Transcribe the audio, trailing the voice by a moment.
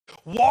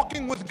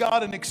Walking with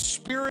God and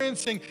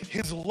experiencing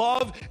his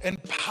love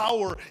and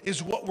power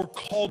is what we're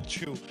called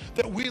to.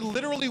 That we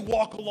literally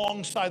walk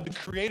alongside the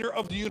creator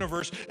of the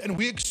universe and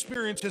we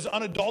experience his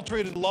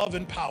unadulterated love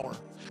and power.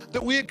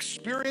 That we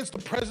experience the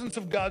presence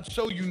of God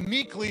so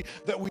uniquely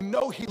that we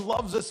know he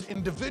loves us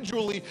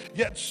individually,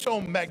 yet so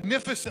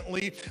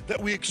magnificently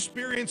that we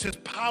experience his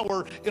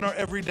power in our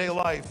everyday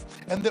life.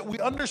 And that we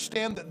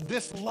understand that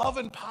this love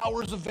and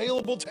power is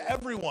available to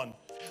everyone.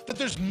 That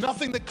there's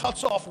nothing that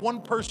cuts off one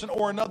person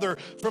or another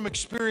from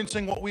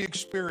experiencing what we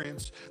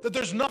experience. That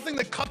there's nothing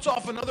that cuts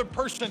off another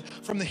person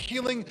from the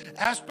healing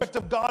aspect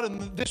of God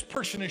and this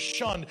person is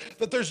shunned.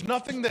 That there's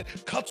nothing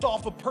that cuts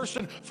off a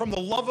person from the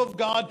love of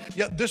God,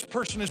 yet this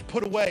person is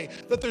put away.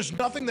 That there's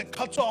nothing that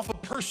cuts off a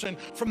person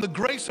from the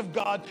grace of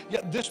God,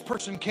 yet this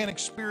person can't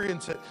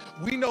experience it.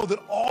 We know that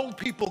all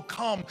people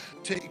come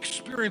to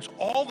experience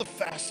all the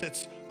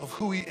facets of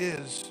who he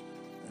is.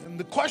 And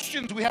the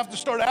questions we have to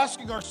start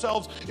asking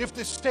ourselves, if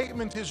this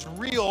statement is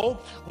real,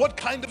 what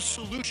kind of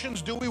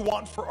solutions do we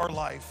want for our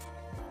life?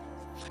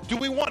 Do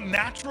we want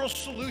natural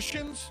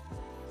solutions?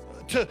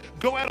 To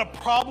go at a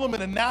problem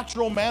in a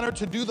natural manner,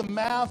 to do the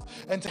math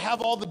and to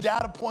have all the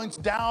data points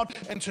down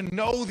and to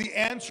know the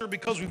answer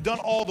because we've done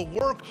all the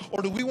work?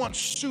 Or do we want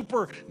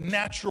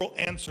supernatural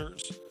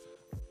answers?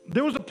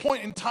 There was a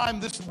point in time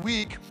this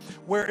week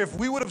where if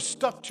we would have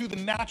stuck to the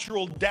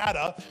natural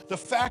data, the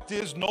fact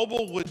is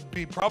Noble would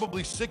be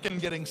probably sick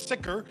and getting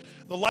sicker.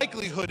 The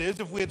likelihood is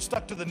if we had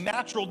stuck to the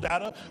natural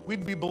data,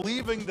 we'd be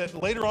believing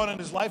that later on in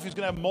his life he's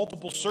going to have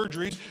multiple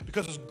surgeries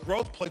because his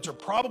growth plates are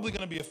probably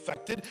going to be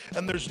affected,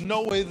 and there's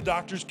no way the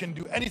doctors can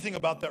do anything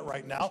about that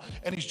right now,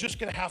 and he's just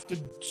going to have to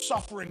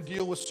suffer and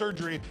deal with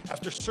surgery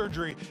after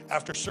surgery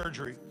after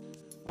surgery.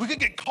 We could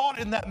get caught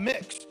in that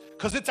mix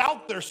because it's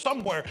out there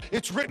somewhere.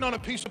 It's written on a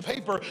piece of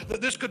paper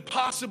that this could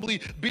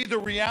possibly be the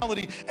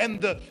reality.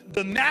 And the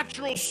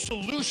natural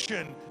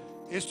solution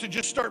is to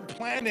just start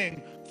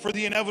planning for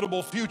the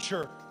inevitable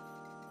future.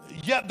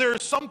 Yet there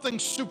is something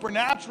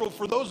supernatural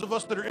for those of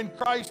us that are in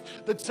Christ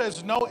that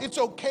says, no, it's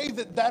okay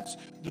that that's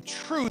the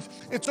truth.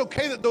 It's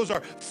okay that those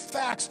are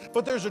facts,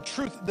 but there's a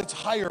truth that's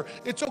higher.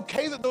 It's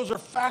okay that those are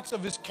facts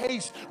of his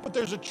case, but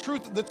there's a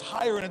truth that's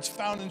higher, and it's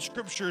found in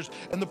scriptures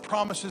and the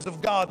promises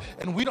of God.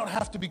 And we don't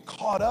have to be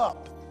caught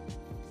up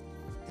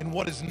in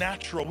what is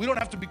natural. We don't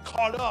have to be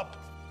caught up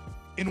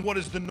in what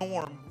is the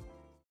norm.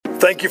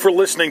 Thank you for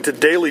listening to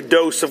Daily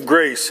Dose of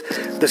Grace.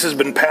 This has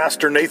been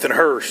Pastor Nathan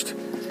Hurst.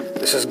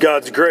 This is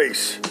God's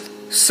grace,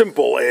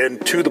 simple and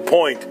to the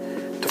point.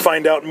 To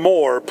find out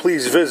more,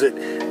 please visit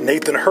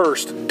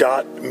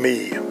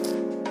nathanhurst.me.